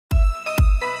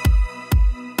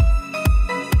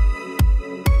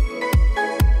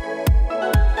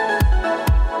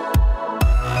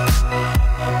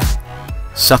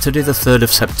Saturday the 3rd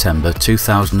of September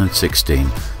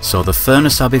 2016 saw the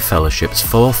Furness Abbey Fellowship's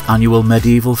 4th annual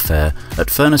medieval fair at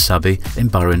Furness Abbey in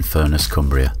Barrow-in-Furness,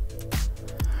 Cumbria.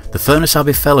 The Furness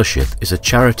Abbey Fellowship is a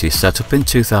charity set up in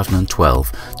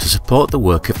 2012 to support the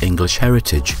work of English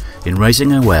heritage in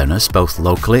raising awareness both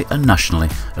locally and nationally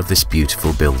of this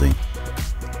beautiful building.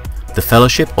 The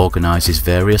Fellowship organises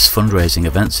various fundraising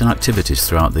events and activities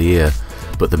throughout the year,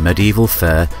 but the medieval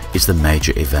fair is the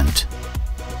major event.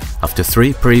 After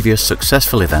 3 previous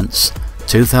successful events,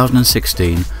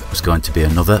 2016 was going to be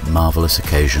another marvellous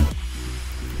occasion.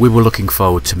 We were looking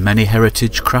forward to many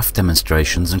heritage craft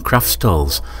demonstrations and craft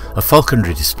stalls, a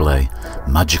falconry display,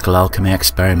 magical alchemy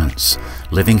experiments,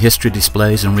 living history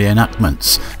displays and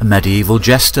reenactments, a medieval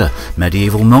jester,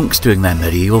 medieval monks doing their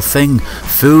medieval thing,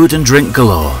 food and drink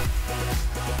galore.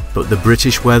 But the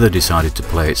British weather decided to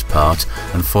play its part,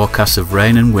 and forecasts of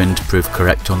rain and wind proved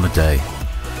correct on the day.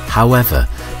 However,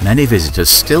 many visitors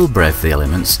still braved the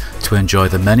elements to enjoy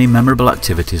the many memorable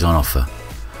activities on offer.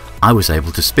 I was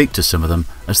able to speak to some of them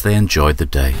as they enjoyed the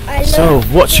day. So,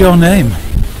 what's your name?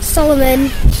 Solomon.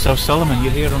 So Solomon,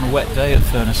 you're here on a wet day at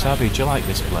Furness Abbey. Do you like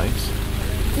this place?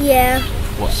 Yeah.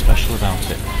 What's special about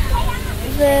it?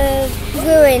 The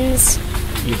ruins.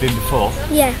 You've been before?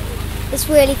 Yeah. It's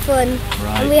really fun.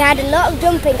 Right. And we had a lot of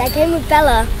jumping. I came with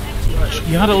Bella.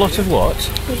 You had a lot of what?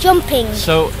 Jumping.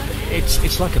 So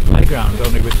it's like a playground,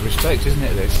 only with respect, isn't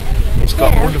it, this? It's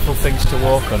got wonderful things to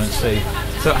walk on and see.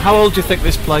 So how old do you think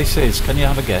this place is? Can you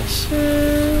have a guess?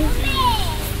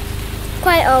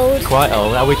 Quite old. Quite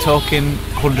old. Are we talking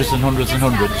hundreds and hundreds and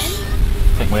hundreds?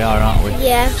 I think we are, aren't we?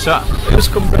 Yeah. So who's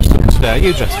come dressed up today? Are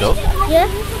you dressed up? Yeah.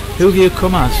 Who have you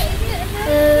come as?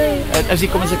 Has he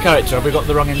come as a character? Have we got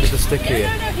the wrong end of the stick here?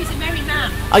 No, he's a merry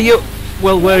man. Are you?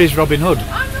 Well, where is Robin Hood?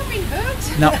 I'm Robin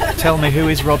Hood. Now, tell me, who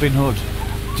is Robin Hood?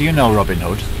 Do you know Robin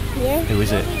Hood? Yeah. Who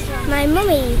is it? My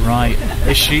mummy. Right.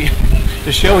 Is she?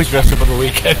 Does she always dress up on the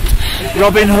weekend?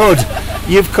 Robin Hood,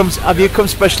 have you come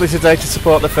specially today to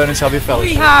support the Furness Abbey Fellowship?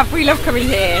 We have. We love coming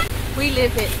here. We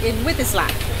live in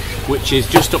Witherslack. Which is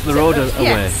just up the road away.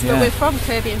 Yes, yeah. but we're from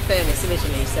Kirby-in-Furness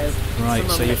originally, so. Right.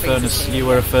 So you're Furness. You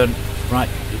were a Furness. Right.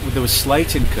 There was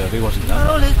slate in Kirby, wasn't there?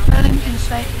 Oh, there's Burlington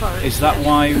Slate Forest. Is that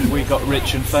why we got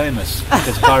rich and famous?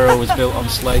 Because Barrow was built on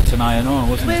slate and iron ore,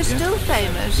 wasn't We're it? still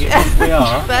famous. Yeah, we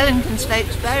are. Burlington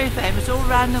Slate's very famous all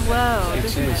around the world. It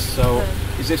isn't is. So,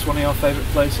 is this one of your favourite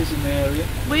places in the area?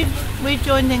 We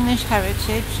joined English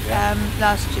Heritage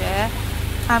last year,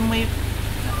 and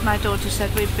my daughter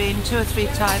said we've been 2 or 3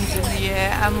 times in the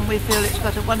year, and we feel it's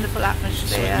got a wonderful atmosphere.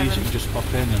 So it means you can just pop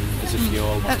in and as if you're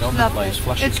almost That's on the lovely. place,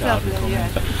 flash It's your card and lovely, come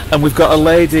in. yeah. And we've got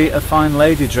a fine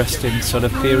lady dressed in sort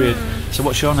of period. So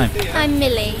what's your name? I'm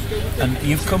Millie. And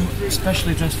you've come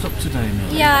specially dressed up today,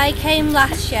 Millie? Yeah, I came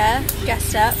last year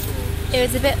dressed up. It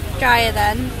was a bit drier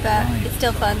then, but it's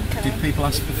still fun coming. Did people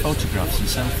ask for photographs and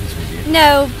selfies with you?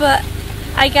 No, but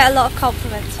I get a lot of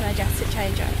compliments when I dress it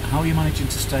change right. How are you managing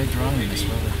to stay dry in this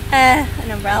weather? An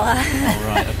umbrella. Oh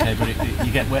right, okay, but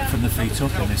you get wet from the feet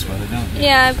up in this weather, don't you?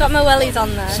 Yeah, I've got my wellies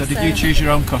on there. So did you choose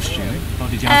your own costume, or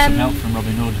did you have some help from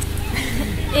Robin Hood?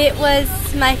 It was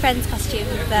my friend's costume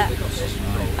that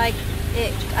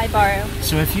I borrow.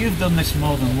 So if you've done this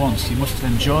more than once, you must have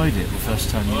enjoyed it the first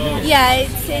time you did it. Yeah,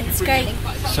 it's great.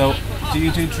 So, do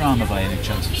you do drama by any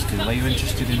chance at school? Are you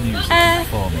interested in music and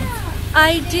performing?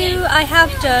 I do. I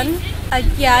have done. I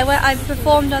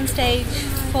performed on stage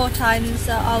 4 times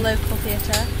at our local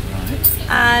theatre. Right.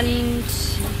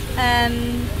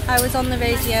 And I was on the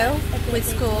radio with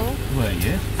school. Were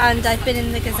you? And I've been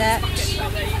in the Gazette.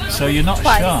 So you're not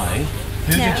twice. shy?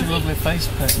 Who No. did your lovely face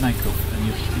makeup?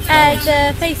 And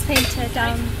your the face painter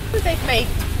down. They've made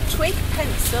twig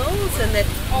pencils and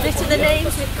they've written the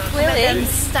names with quilling.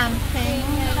 Stamping.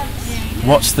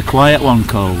 What's the quiet one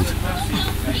called?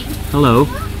 Hello,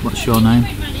 what's your name?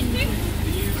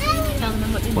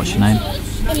 What's your name?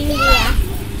 India.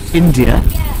 India?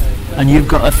 And you've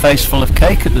got a face full of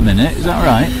cake at the minute, is that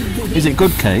right? Is it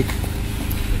good cake?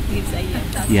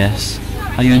 Yes.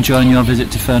 Are you enjoying your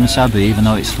visit to Furness Abbey even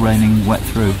though it's raining wet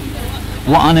through?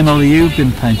 What animal have you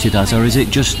been painted as, or is it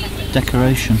just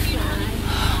decoration?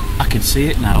 I can see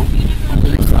it now.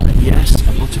 Yes,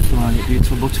 a butterfly, a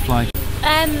beautiful butterfly.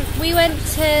 We went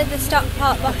to the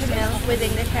Stockport Bottom Mill with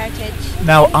English Heritage.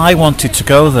 Now, I wanted to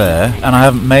go there, and I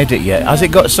haven't made it yet. Has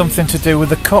it got something to do with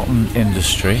the cotton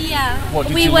industry? Yeah. What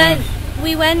did we you went. learn?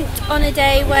 We went on a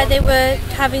day where they were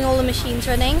having all the machines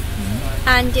running,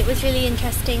 and it was really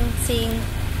interesting seeing.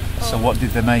 So, what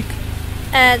did they make?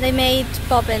 They made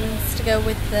bobbins to go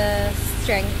with the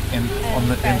string.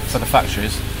 For the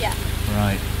factories? Yeah.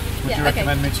 Right. Would you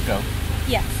recommend me to go?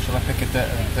 Yeah. Shall I pick a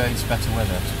day's better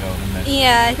weather to go than this?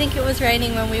 Yeah, I think it was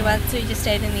raining when we went, so we just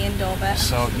stayed in the indoor bit.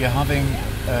 So you're having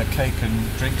cake and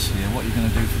drinks here. What are you going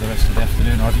to do for the rest of the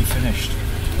afternoon, or have you finished?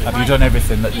 Have you done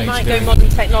everything that You needs might doing? go modern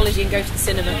technology and go to the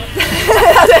cinema. Right.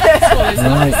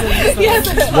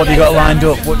 What have you got lined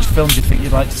up? Which films do you think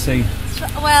you'd like to see?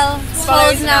 Well,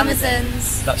 Swallows and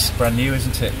Amazons. That's brand new,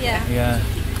 isn't it? Yeah. Yeah.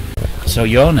 So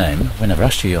your name, we never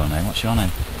asked you your name. What's your name?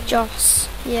 Joss.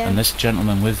 Yeah. And this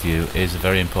gentleman with you is a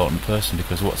very important person,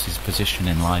 because what's his position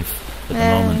in life at the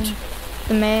moment?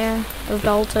 The mayor of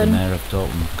Dalton. The Mayor of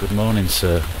Dalton. Good morning,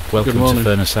 sir. Welcome Good morning. to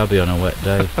Furness Abbey on a wet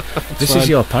day. This is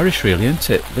your parish, really, isn't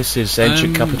it? This is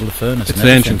ancient capital of Furness. It's the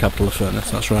ancient capital of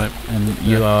Furness, that's right. And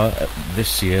you are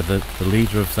this year the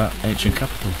leader of that ancient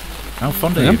capital. How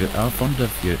fond are you? How fond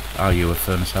are you of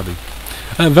Furness Abbey?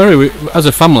 As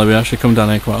a family, we actually come down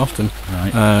here quite often.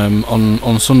 Right.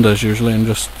 On Sundays usually, and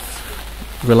just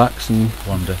relax and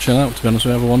Wander. chill out. To be honest,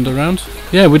 we have a wander around.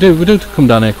 Yeah, we do come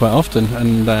down here quite often,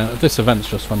 and this event's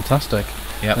just fantastic.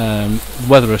 Yep.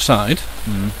 Weather aside,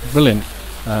 brilliant.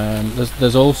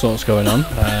 There's all sorts going on.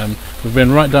 We've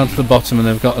been right down to the bottom, and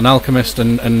they've got an alchemist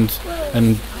and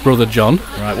Brother John.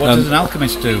 Right. What does an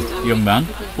alchemist do, young man?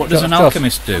 What does an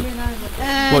alchemist do?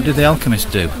 What did the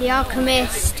alchemist do? The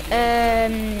alchemist,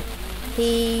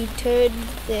 he turned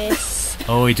this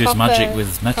Oh, he does copper magic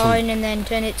with metal. coin and then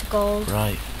turned it to gold.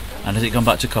 Right. And has it gone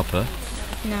back to copper?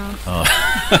 No. Oh.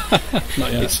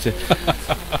 Not yet. It's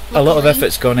a lot of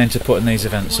effort's gone into putting these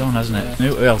events on, hasn't it?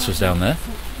 Who else was down there?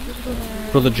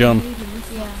 Brother John.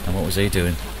 And what was he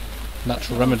doing?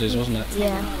 Natural remedies, wasn't it?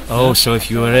 Yeah. Oh, so if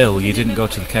you were ill, you didn't go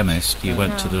to the chemist, you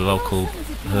went to the local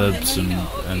herbs and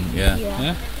yeah.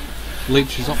 Yeah.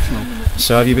 Leech is optional.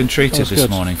 So have you been treated That's this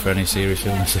good. morning for any serious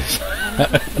illnesses?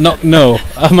 No,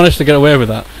 I managed to get away with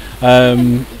that.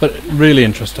 But really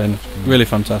interesting, really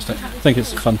fantastic. I think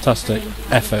it's a fantastic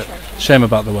effort. Shame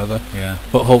about the weather, Yeah.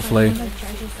 but hopefully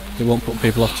it won't put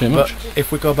people off too much. But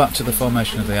if we go back to the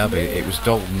formation of the abbey, it was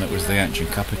Dalton that was the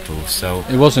ancient capital, so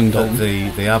It was in Dalton.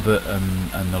 the abbot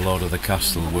and the lord of the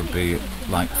castle would be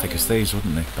like thick as thieves,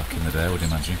 wouldn't they, back in the day, I would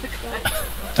imagine?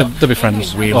 They'd be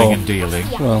friends. Wheeling Oh, and dealing.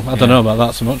 well, I don't know about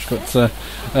that so much, but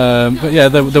yeah,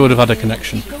 they would have had a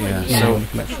connection. Yeah, So so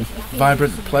connection.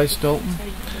 vibrant place, Dalton?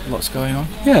 Lots going on?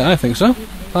 Yeah, I think so.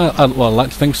 I'd like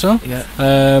to think so. Yeah.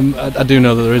 I do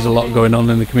know that there is a lot going on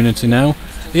in the community now.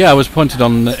 Yeah, I was appointed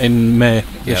on in May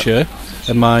this year,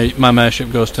 and my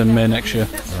mayorship goes to May next year.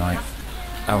 Right.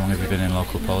 How long have you been in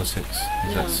local politics?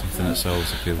 Is that something that's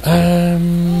always appealed to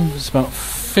you? It's about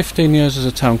 15 years as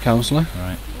a town councillor,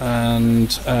 Right.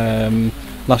 and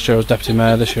last year I was deputy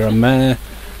mayor, this year I'm mayor,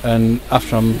 and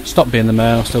after I'm stopped being the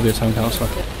mayor, I'll still be a town councillor.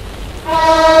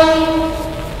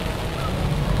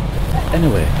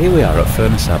 Anyway, here we are at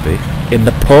Furness Abbey in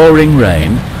the pouring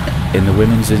rain in the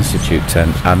Women's Institute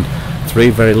tent, and three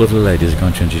very lovely ladies are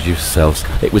going to introduce themselves.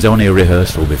 It was only a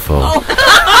rehearsal before.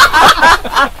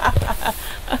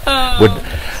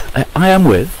 I am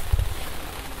with,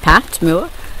 Pat Moore,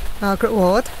 Margaret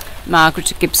Ward.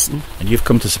 Margaret Gibson. and you've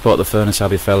come to support the Furness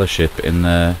Abbey Fellowship in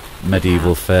the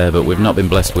medieval fair, but we've not been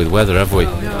blessed with weather, have we?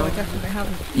 No, I definitely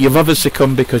haven't. You've obviously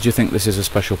come because you think this is a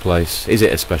special place. Is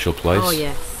it a special place? Oh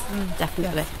yes,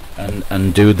 definitely.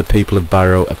 And do the people of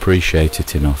Barrow appreciate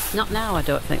it enough? Not now, I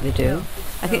don't think they do.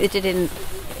 I think they did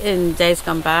in days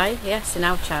gone by. Yes, in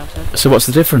our childhood. So what's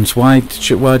the difference? Why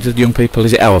did young people?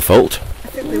 Is it our fault?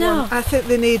 I think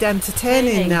they need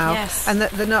entertaining now, yes. and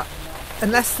that they're not,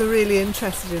 unless they're really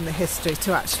interested in the history,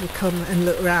 to actually come and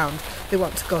look round. They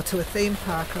want to go to a theme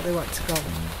park, or they want to go,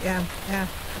 yeah.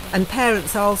 And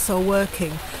parents are also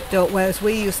working, whereas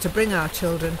we used to bring our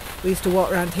children. We used to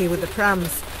walk around here with the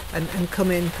prams and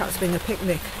come in, perhaps bring a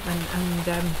picnic, and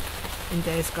in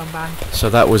days gone by. So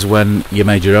that was when you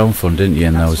made your own fun, didn't you,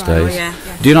 in That's those right. days? Oh,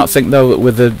 yeah. Do you not think, though, that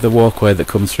with the walkway that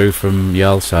comes through from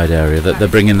Yarlside area, that they're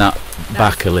bringing that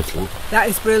back a little? That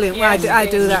is brilliant. Yes, I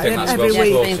do that think that's every well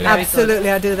week. supported? Absolutely,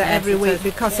 I do that Yes, every it week is.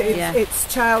 because Yeah.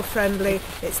 it's child friendly,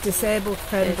 it's disabled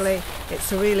friendly,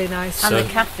 it's a really nice. And So- the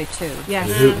cafe too. Yes,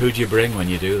 Who do you bring when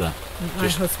you do that? my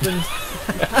husband.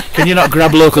 Can you not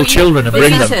grab local children and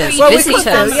bring them? Visitors, Well, we could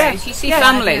visitors. do, yeah. You see Yeah,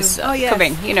 families I do. Oh, yes.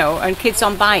 coming, and kids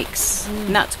on bikes,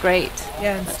 and that's great.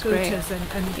 Yeah, and That's great. scooters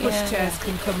and pushchairs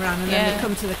can come round, and then Yeah. they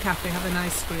come to the cafe, have a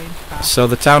nice screen. So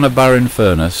the town of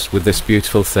Barrow-in-Furness, with this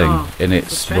beautiful thing in its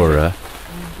it's a treasure. borough,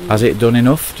 has it done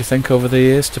enough, do you think, over the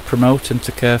years to promote and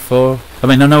to care for? I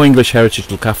mean, I know English Heritage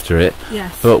look after it,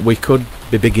 Yes. but we could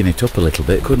be bigging it up a little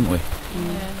bit, couldn't we?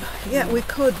 Yeah, we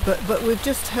could, but we've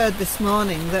just heard this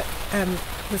morning that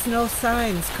there's no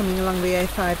signs coming along the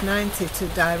A590 to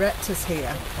direct us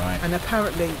here. Right. And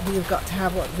apparently we've got to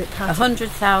have, what is it,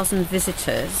 100,000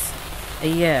 visitors a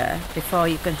year before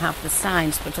you can have the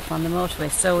signs put up on the motorway,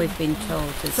 so we've been told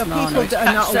this so morning. people are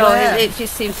not So aware. it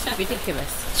just seems ridiculous.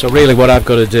 So really what I've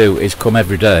got to do is come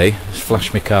every day,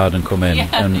 flash my card and come in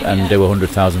and do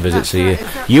 100,000 visits a year.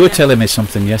 Exactly. You were telling me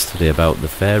something yesterday about the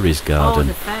fairies garden. Oh,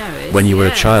 the fairies. When you were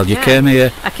a child, you came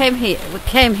here. I came here. We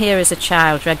came here as a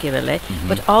child regularly,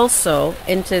 but also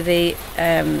into the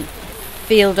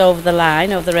field over the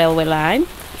line, over the railway line,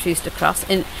 which we used to cross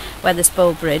in where there's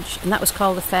Bow Bridge, and that was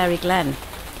called the Fairy Glen.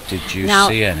 Did you Now-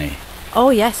 see any? Oh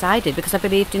yes, I did, because I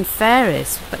believed in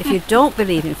fairies. But if you don't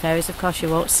believe in fairies, of course you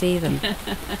won't see them.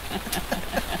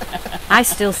 I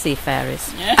still see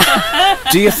fairies.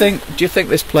 Do you think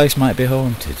this place might be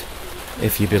haunted?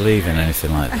 If you believe in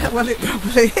anything like that. Well, it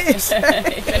probably is.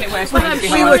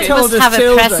 We were told must as have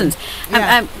children. a present.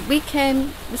 Yeah. We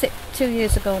came, was it 2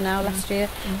 years ago now, last year?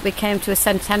 We came to a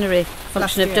centenary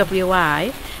function Last of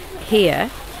WI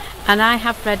here, and I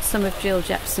have read some of Jill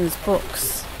Jepson's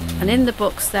books. And in the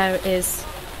books there is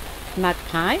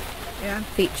Magpie, Yeah.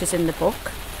 features in the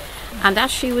book. And as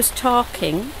she was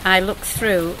talking, I looked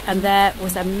through, and there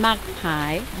was a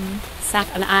magpie sat,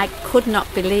 and I could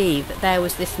not believe that there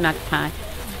was this magpie.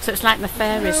 So it's like the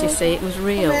fairies, you see. It was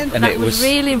real. And it that was was-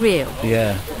 really real.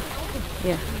 Yeah.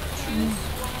 Yeah.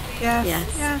 Yes.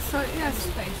 Yes. Yeah, so yes.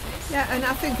 Yeah, and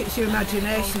I think it's your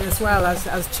imagination as well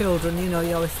as children, you know,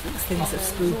 you always think things are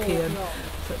spooky and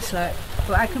such like.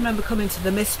 But I can remember coming to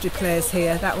the mystery plays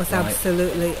here. That was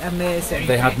absolutely amazing.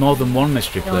 They had more than one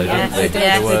mystery play, yes, didn't they? they did.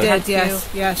 There were- They did,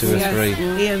 Two. yes, Two or yes.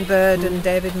 three. Ian Bird and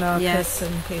David Marcus Yes.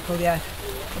 and people, yeah.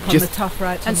 Up Do on you the top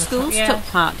right. And on the schools top. took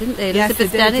part, didn't they? Yes,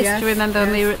 Elizabeth they did, Dennis, yes, do you remember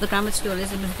when we yes. were at the grammar school?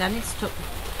 Elizabeth Dennis took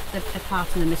a part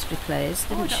in the mystery plays,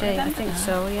 didn't she? I think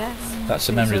so, yes. That's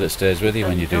a memory that stays with you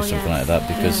when you do Oh, something yes. like that,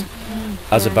 because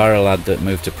as a Barrow lad that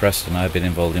moved to Preston, I've been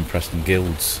involved in Preston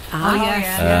Guilds, Oh,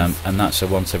 yes. and that's a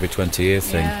once every 20 year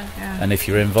thing. Yeah. And if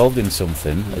you're involved in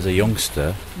something as a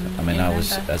youngster, I mean, I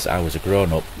was a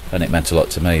grown up, and it meant a lot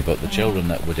to me. But the children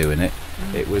that were doing it,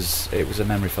 it was a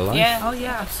memory for life. Oh,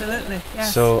 yeah, absolutely.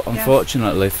 Yes. So yes.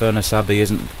 unfortunately, Furness Abbey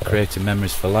isn't creating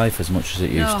memories for life as much as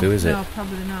it used to, is it? No,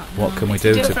 probably not. What no. can we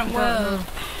do to? Different world.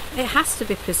 It has to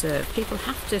be preserved. People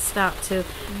have to start to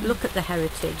look at the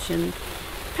heritage, and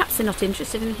perhaps they're not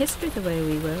interested in history the way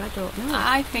we were. I don't know.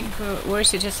 I think we're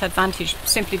at a disadvantage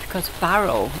simply because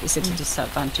Barrow is at a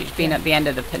disadvantage, being at the end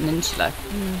of the peninsula.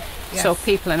 Yes. So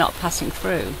people are not passing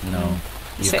through. No,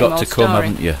 you've Same got old to come, story.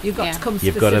 haven't you? You've got Yeah. to come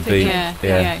You've gotta specifically. be- Yeah,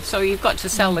 Yeah. yeah. So you've got to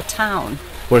sell the town.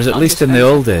 Whereas at on least this in the road.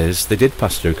 old days, they did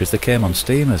pass through because they came on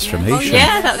steamers from Heysham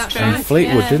Yeah, that's true. and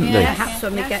Fleetwood, didn't they? Perhaps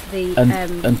when we get the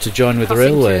And to join with the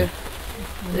crossing railway.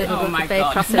 Oh my Bay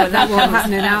God. crossing, That won't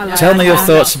happen in our life. Tell me your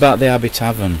thoughts about the Abbey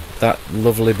Tavern, that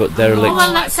lovely but derelict. Oh,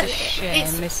 well, that's That's a shame,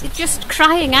 it's isn't just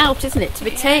crying out, isn't it, to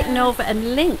be taken over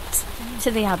and linked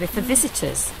to the Abbey for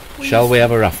visitors. Shall we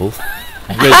have a raffle?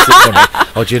 Raise the money.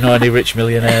 Or do you know any rich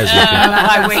millionaires? we can-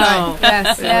 I wish.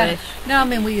 Yes, yeah. wish. No, I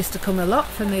mean, we used to come a lot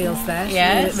for meals there.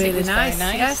 Yes, really, it was very nice.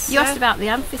 nice. Yes, You asked about the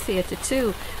amphitheatre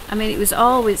too. I mean, it was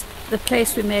always the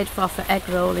place we made for egg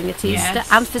rolling at Easter Yes.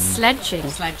 and for sledging.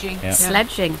 Sledging. Yeah.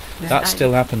 Sledging. That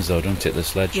still happens though, doesn't it, the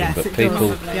sledging? Yes, but it people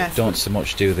does. Yes. don't so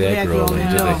much do the The egg rolling,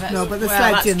 do no, they? no, but the Well,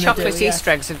 sledging that's they chocolate do, yes.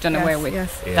 Easter eggs have done away with Yes.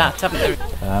 that, haven't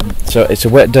they? So it's a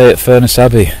wet day at Furness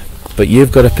Abbey, but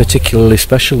you've got a particularly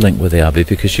special link with the Abbey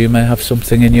because you may have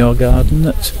something in your garden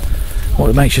that...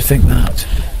 What makes you think that?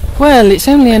 Well, it's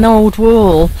only an old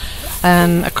wall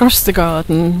across the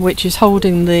garden which is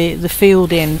holding the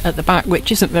field in at the back,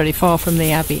 which isn't very far from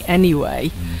the Abbey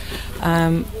anyway.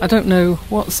 I don't know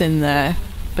what's in there,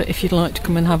 but if you'd like to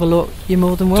come and have a look, you're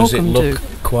more than Does it welcome look to.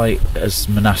 quite as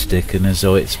monastic and as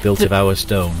though it's built of our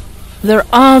stone? There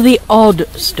are the odd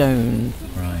stone.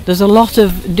 Right. There's a lot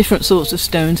of different sorts of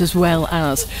stones as well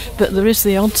as, but there is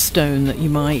the odd stone that you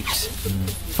might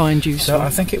find useful. So I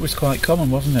think it was quite common,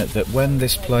 wasn't it, that when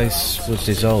this place was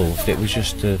dissolved, it was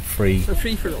just a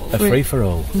free-for-all. A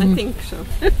free-for-all. I think so.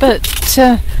 But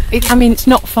it's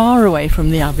not far away from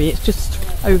the Abbey. It's just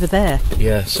over there.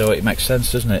 Yeah, so it makes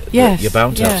sense, doesn't it? that Yes, you're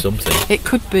bound to yeah. have something. It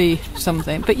could be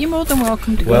something, but you're more than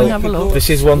welcome to go Well, and have a look. this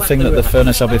is one thing that the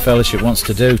Furness Abbey Fellowship wants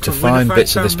to do, to find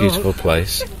bits of this beautiful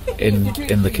place in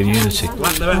the community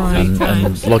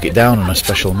and log it down on a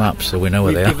special map so we know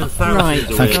where they are. Right.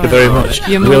 Thank you very much.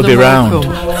 You're more We'll than be round.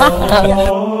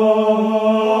 welcome.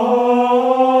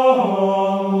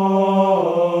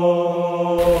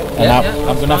 And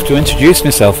I'm going to have to introduce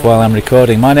myself while I'm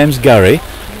recording. My name's Gary,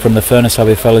 from the Furness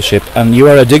Abbey Fellowship, and you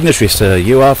are a dignitary, sir.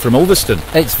 You are from Ulverston.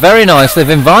 It's very nice. They've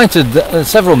invited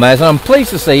several mayors, and I'm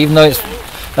pleased to see, even though it's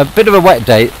a bit of a wet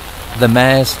day, the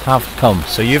mayors have come.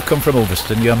 So you've come from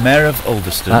Ulverston. You're Mayor of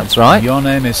Ulverston. That's right. Your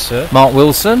name is, sir? Mark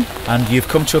Wilson. And you've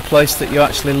come to a place that you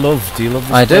actually love. Do you love this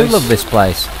place? I do love this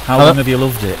place. How long have you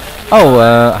loved it?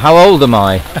 Oh, how old am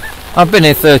I? I've been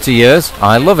here 30 years.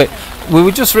 I love it. We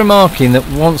were just remarking that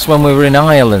once when we were in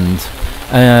Ireland,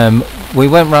 we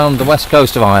went round the west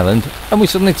coast of Ireland, and we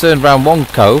suddenly turned round one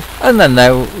cove, and then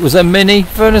there was a mini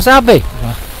Furness Abbey.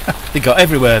 They got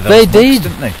everywhere, though. They monks, did,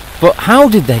 didn't they? But how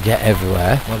did they get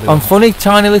everywhere? Well, on funny,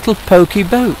 tiny little pokey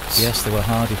boats. Yes, they were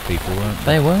hardy people, weren't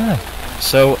they? They were.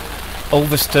 So,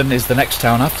 Ulverston is the next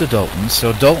town after Dalton,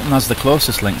 so Dalton has the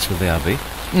closest links with the Abbey,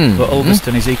 but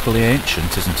Ulverston is equally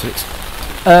ancient, isn't it?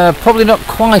 Probably not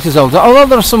quite as old, although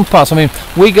there are some parts. I mean,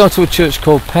 we go to a church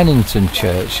called Pennington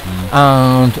Church,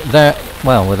 and there,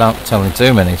 well, without telling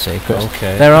too many secrets,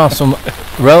 there are some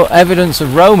evidence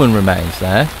of Roman remains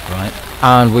there. Right.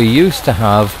 And we used to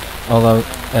have, although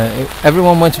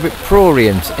everyone went a bit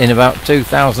prurient in about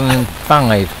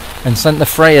 2005 and sent the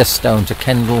Freya stone to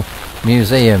Kendal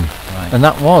Museum, and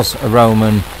that was a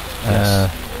Roman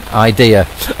idea.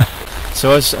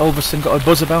 So has Ulverston got a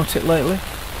buzz about it lately?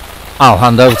 I'll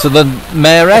hand over to the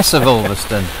Mayoress of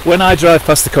Ulverston. When I drive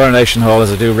past the Coronation Hall,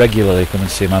 as I do regularly, come and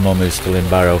see my mum who's still in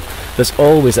Barrow, there's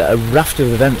always a raft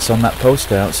of events on that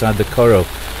poster outside the Coro.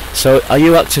 So are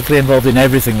you actively involved in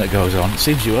everything that goes on? It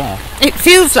seems you are. It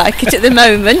feels like it at the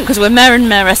moment, because we're Mayor and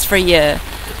Mayoress for a year.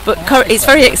 But it's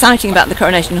very exciting about the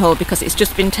Coronation Hall because it's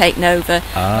just been taken over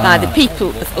by the people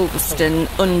of Ulverston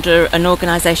under an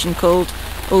organisation called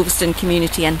Ulverston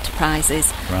Community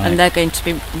Enterprises, and they're going to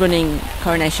be running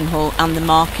Coronation Hall and the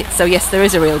market. So yes, there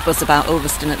is a real buzz about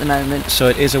Ulverston at the moment. So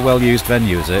it is a well-used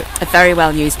venue, is it? A very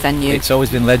well-used venue. It's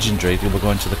always been legendary, people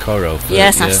going to the Coro.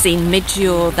 Yes, I've seen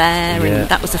Midgure there, and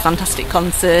that was a fantastic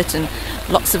concert, and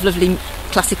lots of lovely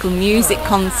classical music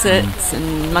concerts,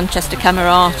 and Manchester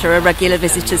Camerata are regular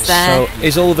visitors there. So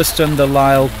is Ulverston the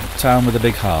Lisle town with a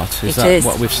big heart? Is that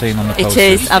what we've seen on the posters?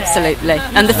 It is, absolutely.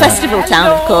 And the festival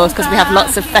town, of course, because we have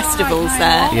lots of festivals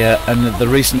there. Yeah, and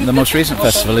the most recent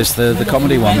festival is the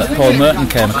comedy one that Paul Merton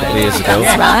came a couple of years ago.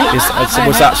 That's right.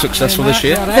 Was that successful this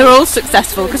year? They're all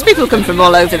successful because people come from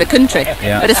all over the country,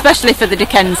 yeah. But especially for the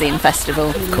Dickensian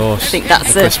festival. Of course. I think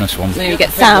that's the Christmas one. You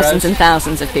get thousands and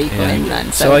thousands of people in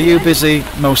then. So are you busy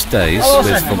most days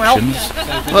with functions?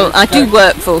 Well, I do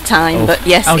work full time, but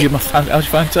yes. How do you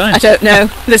find time? I don't know.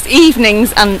 There's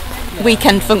evenings and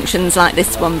weekend functions like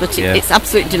this one, but it's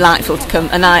absolutely delightful to come,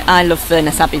 and I love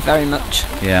Furness Abbey very much.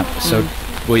 Yeah. So,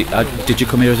 did you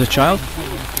come here as a child?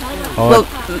 Well,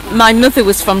 my mother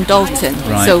was from Dalton,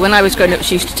 so when I was growing up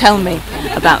she used to tell me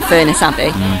about Furness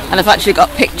Abbey, and I've actually got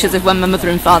pictures of when my mother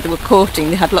and father were courting.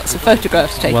 They had lots of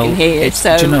photographs taken here.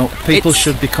 So do you know, people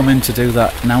should be coming to do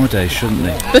that nowadays, shouldn't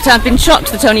they? But I've been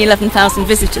shocked that only 11,000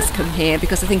 visitors come here,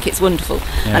 because I think it's wonderful,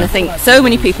 and I think so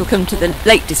many people come to the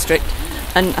Lake District,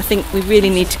 and I think we really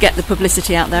need to get the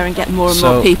publicity out there and get more and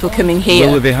more people coming here.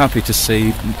 Will we be happy to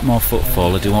see more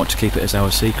footfall, or do you want to keep it as our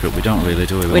secret? We don't really,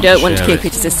 do we? We don't want to keep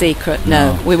it as a secret,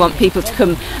 no. We want people to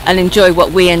come and enjoy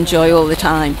what we enjoy all the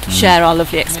time, share our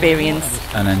lovely experience.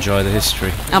 And enjoy the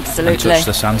history. Absolutely. And touch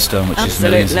the sandstone, which is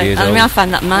millions of years old. I mean, I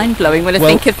find that mind-blowing when I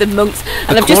think of the monks.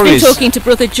 And I've just been talking to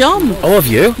Brother John. Oh, have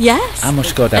you? Yes. I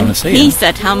must go down and see him. He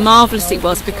said how marvellous it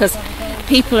was, because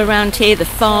people around here, the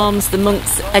farms, the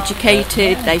monks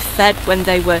educated, they fed when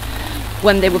they were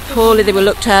poorly, they were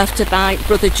looked after by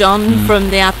Brother John from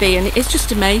the Abbey, and it's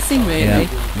just amazing, really.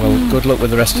 Yeah. Well, good luck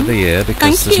with the rest of the year,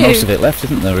 because there's most of it left,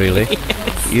 isn't there, really?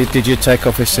 Yes. Did he take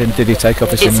office in May?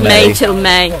 It's May till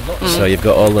May. So you've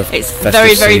got all the It's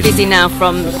very, very busy now,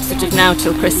 from sort of now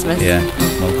till Christmas. Yeah.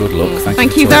 Well, good luck.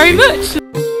 Thank you very much.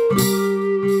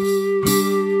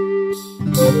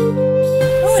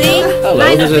 Hello,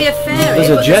 Might not be a fairy. There's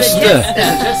a jester.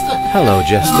 Hello,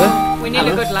 jester. We need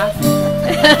a good laugh.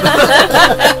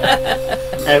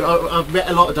 I've met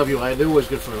a lot of WA, and they're always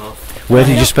good for a laugh. Where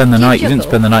did you spend the night? You didn't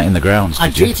spend the night in the grounds,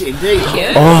 did you? I did indeed.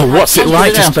 Oh, what's it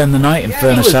like to spend the night in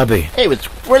Furness Abbey? It was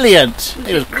brilliant.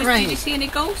 It was great. Did you see any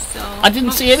ghosts? I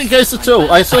didn't see any ghosts at all.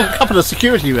 I saw a couple of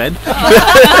security men.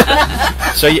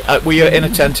 So were you in a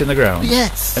tent in the grounds?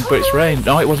 Yes. But it's rained.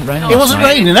 No, it wasn't raining. It wasn't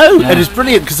raining, no. And it's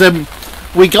brilliant because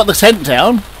we got the tent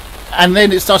down, and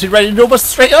then it started raining almost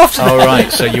straight after that. Oh,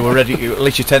 right, so you were ready, at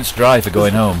least your tent's dry for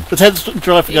going home. The tent's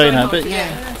dry for going home, but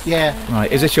yeah. Right,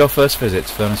 is this your first visit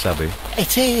to Furness Abbey?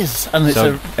 It is. And it's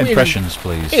so, impressions,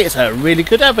 please. It's a really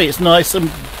good abbey. It's nice and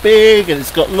big, and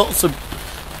it's got lots of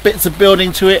bits of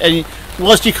building to it, and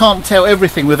whilst you can't tell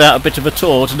everything without a bit of a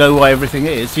tour to know where everything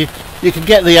is, you can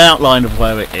get the outline of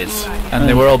where it is. And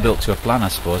they were all built to a plan, I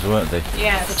suppose, weren't they?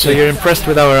 Yeah. So you're impressed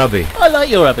with our abbey? I like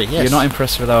your abbey, yes. You're not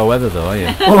impressed with our weather, though, are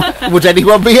you? Well, would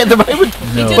anyone be at the moment?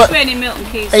 No. It does rain in Milton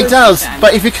Keynes. It does,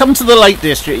 but if you come to the Lake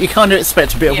District, you kind of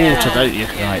expect a bit of water, don't you?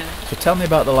 Yeah. Right. So tell me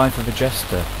about the life of a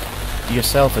jester,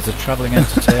 yourself as a travelling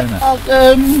entertainer.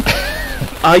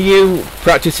 Are you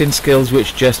practising skills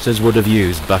which jesters would have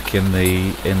used back in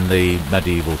the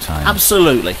medieval times?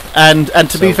 Absolutely, and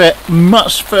to be fair,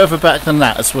 much further back than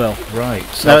that as well. Right.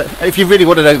 So if you really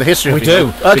want to know the history, we of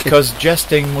do, okay. because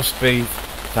jesting must be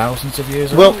thousands of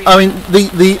years old. Well, I mean,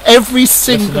 the every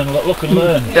single Listen and look and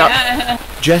learn. Yeah.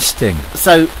 Jesting.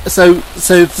 So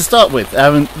to start with,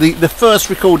 the first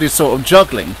recorded sort of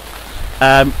juggling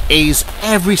is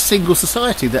every single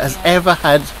society that has ever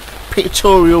had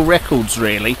pictorial records,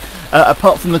 really,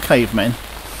 apart from the cavemen,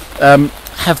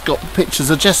 have got pictures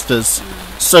of jesters.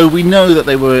 So we know that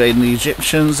they were in the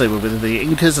Egyptians, they were with the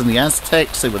Incas and the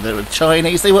Aztecs, they were the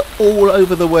Chinese, they were all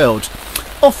over the world,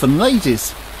 often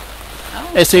ladies.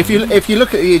 So if you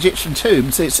look at the Egyptian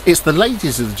tombs, it's the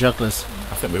ladies of the jugglers.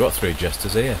 I think we've got 3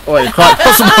 jesters here. Well, it's quite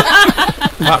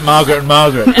possible. Margaret and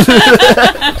Margaret.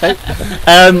 Okay.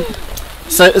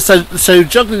 So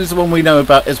juggling is the one we know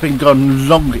about has been gone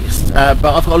longest, but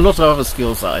I've got a lot of other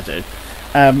skills that I do,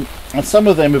 and some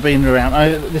of them have been around.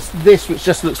 This which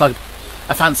just looks like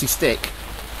a fancy stick,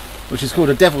 which is called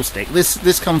a devil stick.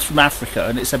 This comes from Africa,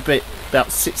 and it's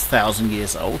about 6,000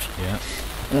 years old. Yeah.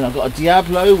 And then I've got a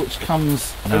Diablo, which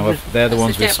comes. Now they're the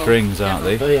ones with devil. strings, aren't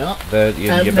they? They are.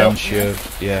 You bounce your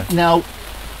Now,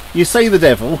 you say the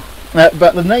devil, but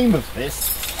the name of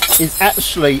this is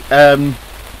actually.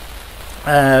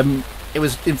 It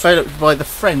was developed by the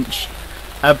French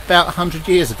about 100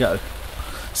 years ago.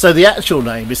 So the actual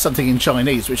name is something in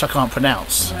Chinese, which I can't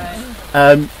pronounce.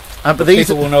 Right. But these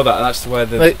people will know that. That's where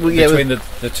between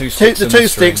the two sticks,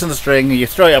 sticks and the string, and you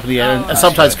throw it up in the air and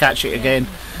sometimes catch it again.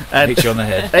 And hit you on the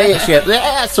head.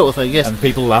 That sort of thing. Yes. And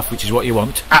people laugh, which is what you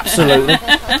want. Absolutely.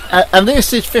 And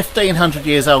this is 1,500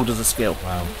 years old as a skill.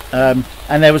 Wow.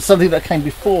 And there was something that came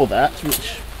before that,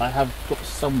 which I have got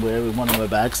somewhere in one of my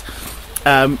bags.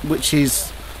 Which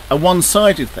is a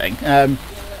one-sided thing, and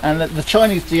the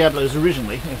Chinese Diablos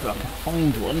originally, if I can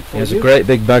find one for There's you. a great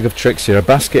big bag of tricks here, a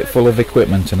basket full of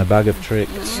equipment and a bag of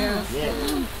tricks. Yeah.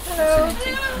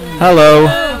 Hello.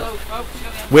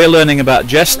 We're learning about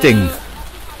jesting.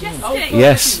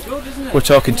 Yes, we're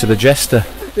talking to the jester.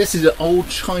 This is an old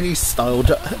Chinese style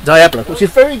Diablo, which is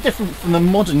very different from the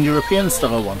modern European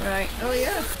style one. Right. Oh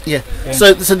yeah. Yeah.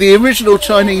 So the original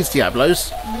Chinese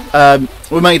Diablos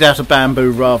were made out of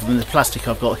bamboo rather than the plastic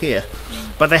I've got here,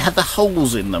 but they had the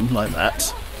holes in them like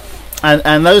that,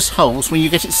 and those holes, when you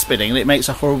get it spinning, it makes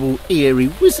a horrible eerie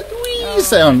wee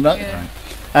sound,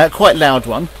 quite loud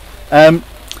one.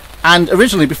 And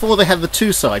originally, before they had the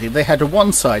two-sided, they had a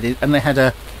one-sided, and they had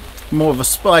a more of a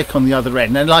spike on the other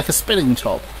end, and like a spinning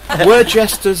top. Were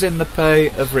jesters in the pay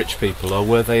of rich people, or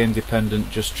were they independent,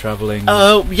 just travelling?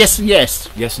 Oh, yes and yes.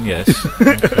 Yes and yes.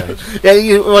 Okay. Yeah,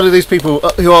 you're one of these people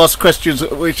who ask questions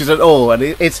which is at all, and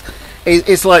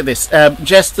it's like this.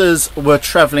 Jesters were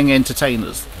travelling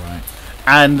entertainers, right,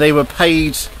 and they were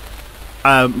paid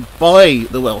by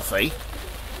the wealthy.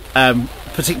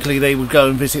 Particularly, they would go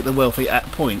and visit the wealthy at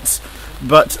points.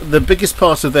 But the biggest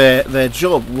part of their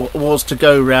job was to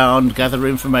go around, gather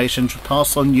information, to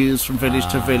pass on news from village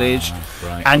to village,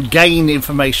 right, and gain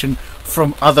information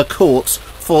from other courts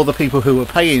for the people who were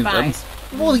paying them.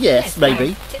 Well, yes,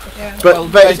 maybe. Yeah.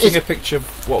 But painting a picture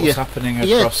of what was happening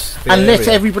across the and area. let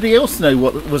everybody else know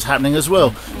what was happening as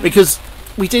well, because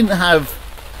we didn't have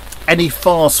any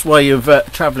fast way of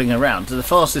travelling around. The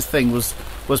fastest thing was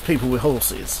people with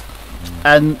horses,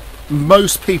 and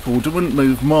most people wouldn't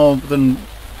move more than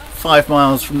 5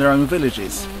 miles from their own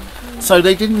villages, so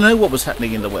they didn't know what was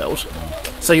happening in the world.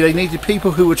 So they needed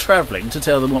people who were travelling to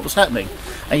tell them what was happening,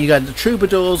 and you had the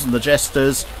troubadours and the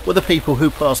jesters were the people who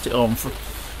passed it on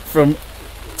from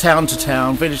town to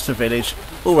town, village to village.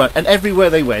 All right, and everywhere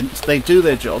they went, they do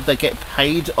their job. They get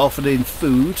paid, often in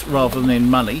food rather than in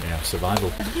money. Yeah,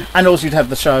 survival. And also, you'd have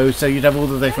the show, so you'd have all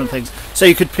the different things. So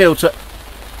you could appeal to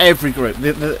every group.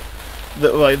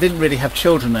 Well, it didn't really have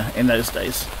children in those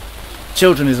days.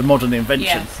 Children is a modern invention.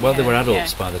 Yes, well, they were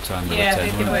adults by the time they were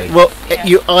 10, weren't they? Well,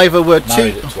 you either were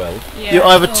married at 12. You're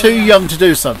either too young to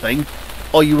do something,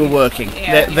 or you were working.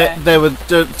 There were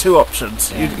two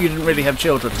options. You didn't really have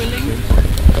children.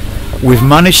 We've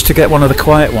managed to get one of the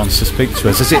quiet ones to speak to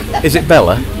us. Is it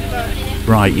Bella?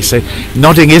 Right, you see,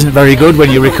 nodding isn't very good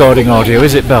when you're recording audio,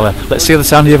 is it, Bella? Let's hear the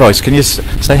sound of your voice. Can you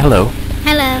say hello?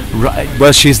 Hello. Right.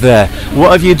 Well, she's there.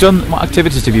 What have you done? What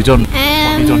activities have you done? What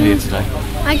have you done here today?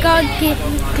 I got a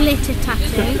glitter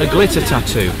tattoo. A glitter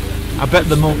tattoo. I bet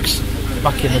the monks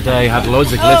back in the day had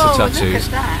loads of glitter tattoos.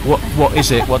 What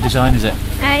is it? What design is it?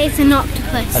 It's an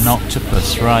octopus. An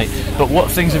octopus, right. But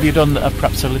what things have you done that are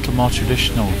perhaps a little more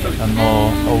traditional and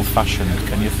more old-fashioned,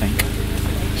 can you think?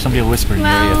 Somebody will whisper in your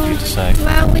ear for you to say.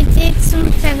 Well, we did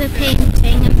some feather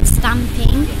painting and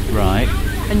stamping. Right.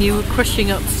 And you were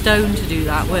crushing up stone to do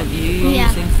that, weren't you? You were Yeah.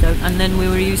 using stone. And then we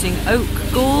were using oak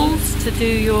galls to do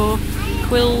your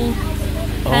quill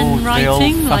pen writing. The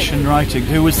old-fashioned writing.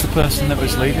 Who was the person that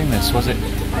was leading this? Was it?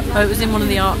 Oh, it was in one of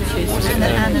the arches. Was it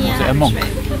a monk?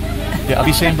 Yeah. Have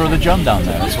you seen Brother John down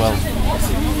there as well? No,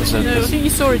 I think you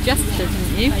saw a jester,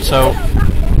 didn't you? So,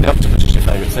 the octopus is your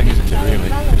favourite thing, isn't it, really?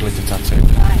 The glitter tattoo.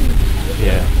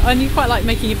 Yeah. And you quite like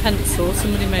making a pencil.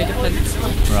 Somebody made a pencil.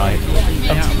 Right.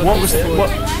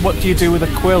 What do you do with a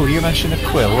quill? You mentioned a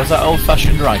quill. Was that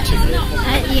old-fashioned writing?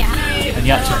 Yeah. And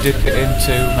you had to dip it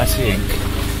into messy ink?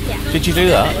 Yeah. Did you do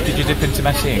that? Did you dip into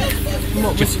messy ink?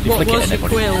 What was your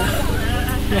quill?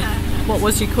 Yeah. What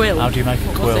was your quill? How do you make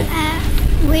a quill?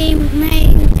 We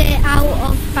made it out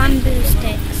of bamboo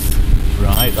sticks.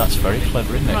 Right, that's very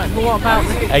clever, isn't it? Right, but what about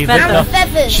the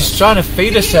feathers? She's trying to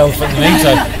feed herself in the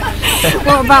meantime.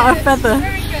 What about a feather?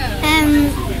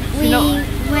 We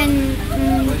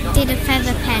did a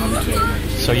feather pen too.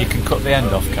 So you can cut the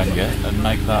end off, can you, and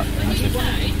make that into...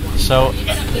 So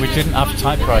we didn't have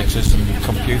typewriters and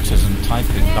computers and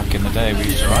typing back in the day. We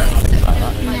used to write things like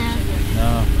that.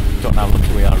 No. Don't know how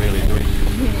lucky we are, really, do we?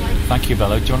 Thank you,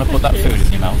 Bella. Do you want to put that food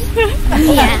in your mouth?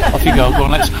 Yeah. Off you go. Go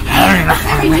on, let's...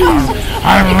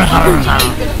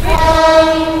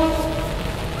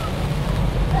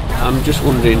 I'm just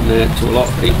wondering, to a lot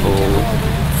of people,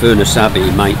 Furness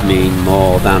Abbey might mean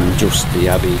more than just the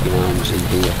Abbey grounds in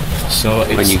here. So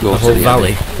it's when you go the whole to the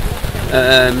valley?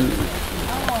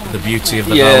 The beauty of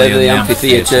the valley and the the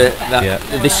amphitheatre.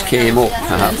 amphitheatre. This came up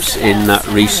perhaps in that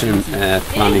recent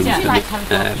planning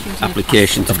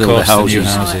application to build the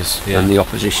houses, and the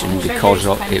opposition because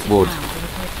it would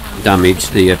damage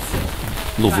the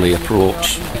lovely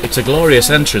approach. It's a glorious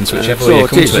entrance, whichever way you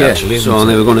come to it, actually. So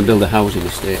they were going to build a housing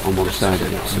estate on one side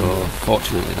of it. So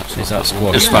fortunately, that's as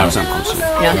far as I'm concerned.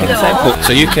 Yeah, I think so.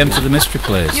 So you came to the Mystery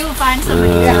Plays?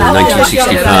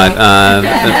 1965.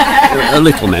 A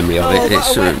little memory of it.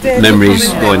 It's memories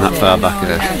going that far back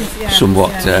are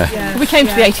somewhat. We came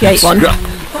to the 88 one.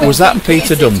 Was that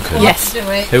Peter Duncan? Yes.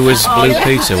 Who was Blue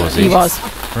Peter? Was he? He was.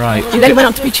 Right. He then went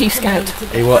on to be Chief Scout.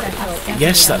 He was.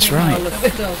 Yes, that's right.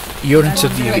 You're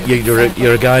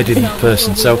a guiding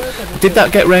person. So, did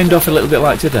that get rained off a little bit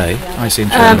like today? I seem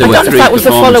to. I don't know if that was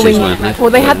the following. Well,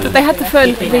 they had the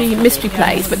Mystery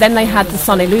Plays, but then they had the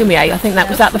Sonne Lumiere. I think that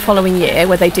was the following year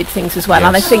where they did things as well. Yes.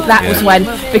 And I think that was when,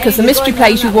 because the Mystery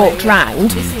Plays you walked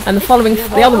round, and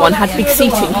the other one had big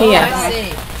seating here.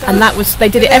 And that was, they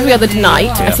did it every other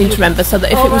night, I seem to remember, so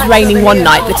that if it was raining one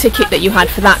night, the ticket that you had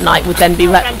for that night would then be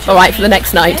alright for the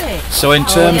next night. So in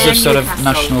terms of sort of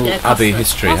national abbey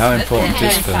history, how important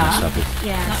is Furness Abbey?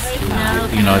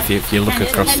 You know, if you look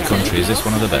across the country, is this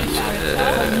one of the best?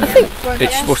 I think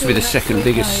it's supposed to be the second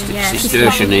biggest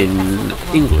cistercian in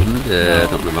England. I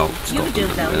don't know about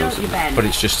Scotland and Wales. But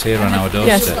it's just here on our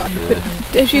doorstep. Yes.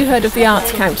 Have you heard of the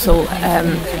Arts Council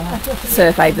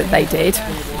survey that they did?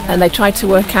 And they tried to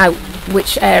work out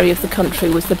which area of the country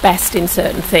was the best in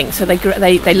certain things. So they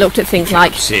looked at things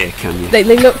like they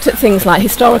looked at things like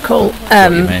historical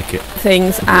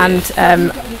things and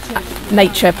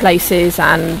nature places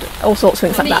and all sorts of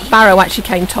things like that. Barrow actually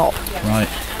came top, right?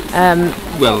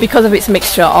 Because of its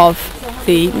mixture of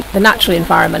the natural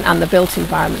environment and the built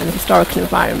environment and the historical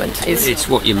environment. It's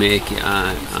what you make it.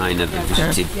 I never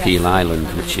visited Peel Island,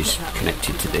 which is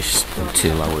connected to this,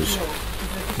 until I was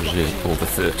over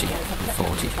 30,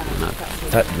 40.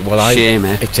 Shame,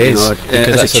 eh? It is.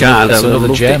 Because as a child, that's I another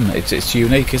loved gem. it. It's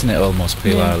unique, isn't it? Almost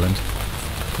Peel Island.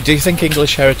 Do you think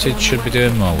English Heritage should be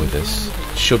doing more with this?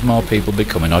 Should more people be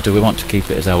coming, or do we want to keep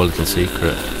it as our little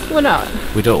secret? Well, no.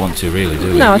 We don't want to, really,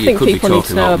 do we? No, I think people need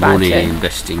to know about money it.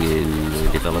 Investing in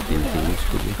developing things.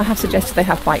 I have suggested they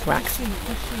have bike racks.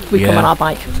 We come on our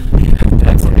bike.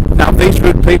 Now, these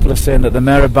rude people are saying that the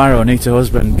Mayor of Barrow, Anita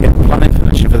Husband, get planning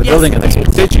permission for the building of this.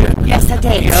 Did you? Yes, I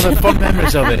did. You have fond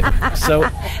memories of it. So,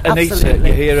 Anita,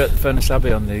 you're here at Furness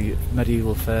Abbey on the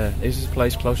Medieval Fair. Is this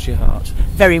place close to your heart?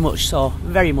 Very much so,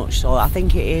 very much so. I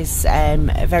think it is a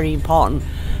very important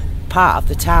part of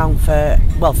the town for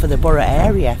the borough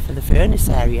area, for the Furness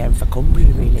area, and for Cumbria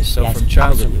really. So yes, from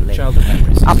childhood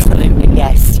memories. Absolutely,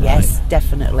 yes,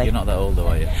 definitely. You're not that old though,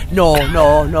 are you?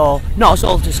 No, not as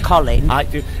old as Colin.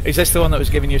 Is this the one that was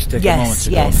giving you a stick a moment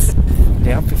ago? Yes.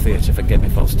 The amphitheatre, forget me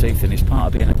false teeth, and it's part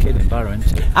of being a kid in Barrow,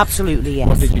 isn't it? Absolutely, yes.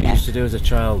 What did you used to do as a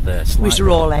child there? We used to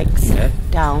roll eggs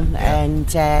down,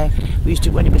 and we used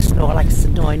to, when it was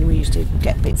snowing, we used to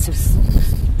get bits of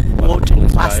wood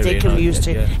and plastic, and we used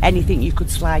to anything you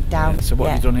could slide down. So what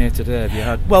have you done here today? Have you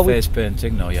had face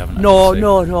painting? No, you haven't. No.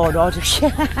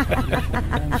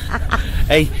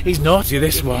 Hey, he's naughty,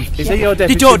 this one. Is he your deputy mayor?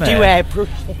 They don't do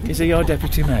airbrush. Is he your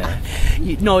deputy mayor?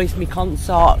 No, he's my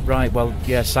consort. Right, well,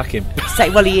 yeah, sack him.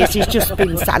 Well, he is. He's just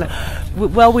been sat.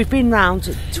 Well, we've been round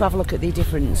to have a look at the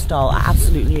different stalls.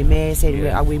 Absolutely amazing.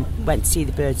 Yeah. We went to see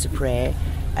the birds of prey.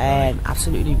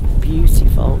 Absolutely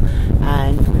beautiful.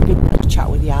 And we've been had a chat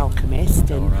with the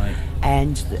alchemist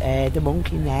and the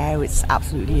monk in there. It's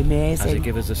absolutely amazing. Does it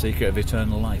give us the secret of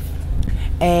eternal life?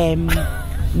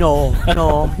 No,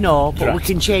 but we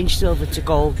can change silver to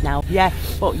gold now. Yeah,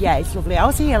 but yeah, it's lovely. I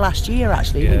was here last year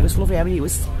actually, and it was lovely. I mean,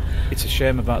 it's a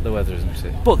shame about the weather, isn't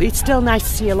it? But it's still nice to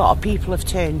see a lot of people have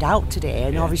turned out today,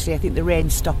 and obviously I think the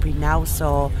rain's stopping now,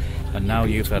 so... And now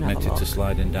you've admitted to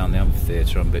sliding down the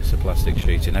amphitheatre on bits of plastic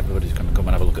sheeting. Everybody's going to come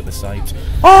and have a look at the site.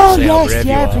 Oh, yes,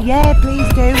 please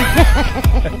do.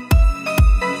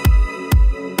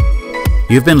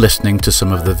 You've been listening to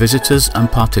some of the visitors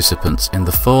and participants in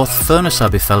the 4th Furness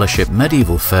Abbey Fellowship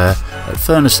Medieval Fair at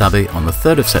Furness Abbey on the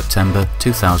 3rd of September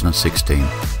 2016.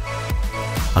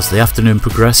 As the afternoon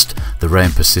progressed, the rain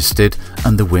persisted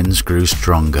and the winds grew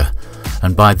stronger,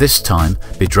 and by this time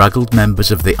bedraggled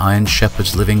members of the Iron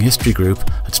Shepherds Living History Group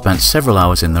had spent several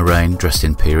hours in the rain dressed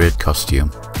in period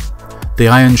costume. The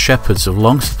Iron Shepherds have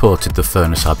long supported the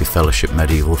Furness Abbey Fellowship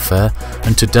Medieval Fair,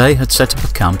 and today had set up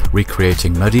a camp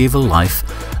recreating medieval life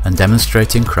and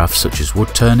demonstrating crafts such as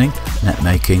wood turning, net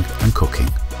making and cooking.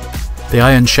 The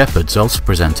Iron Shepherds also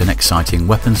present an exciting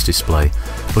weapons display,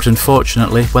 but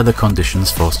unfortunately weather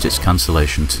conditions forced its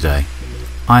cancellation today.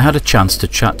 I had a chance to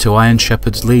chat to Iron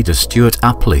Shepherds leader Stuart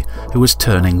Apley, who was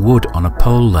turning wood on a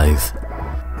pole lathe.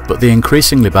 But the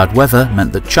increasingly bad weather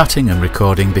meant that chatting and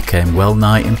recording became well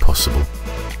nigh impossible.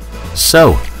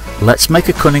 So, let's make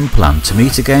a cunning plan to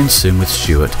meet again soon with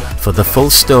Stuart for the full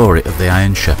story of the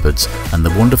Iron Shepherds and the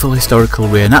wonderful historical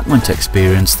reenactment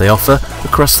experience they offer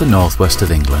across the northwest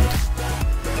of England.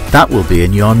 That will be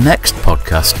in your next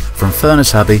podcast from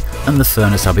Furness Abbey and the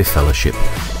Furness Abbey Fellowship,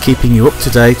 keeping you up to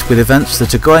date with events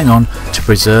that are going on to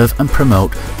preserve and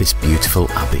promote this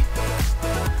beautiful abbey.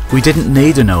 We didn't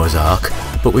need a Noah's Ark,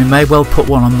 but we may well put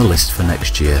one on the list for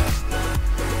next year.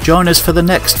 Join us for the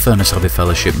next Furness Abbey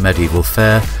Fellowship Medieval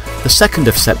Fair, the 2nd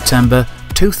of September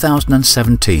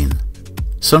 2017.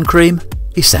 Sun cream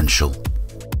essential.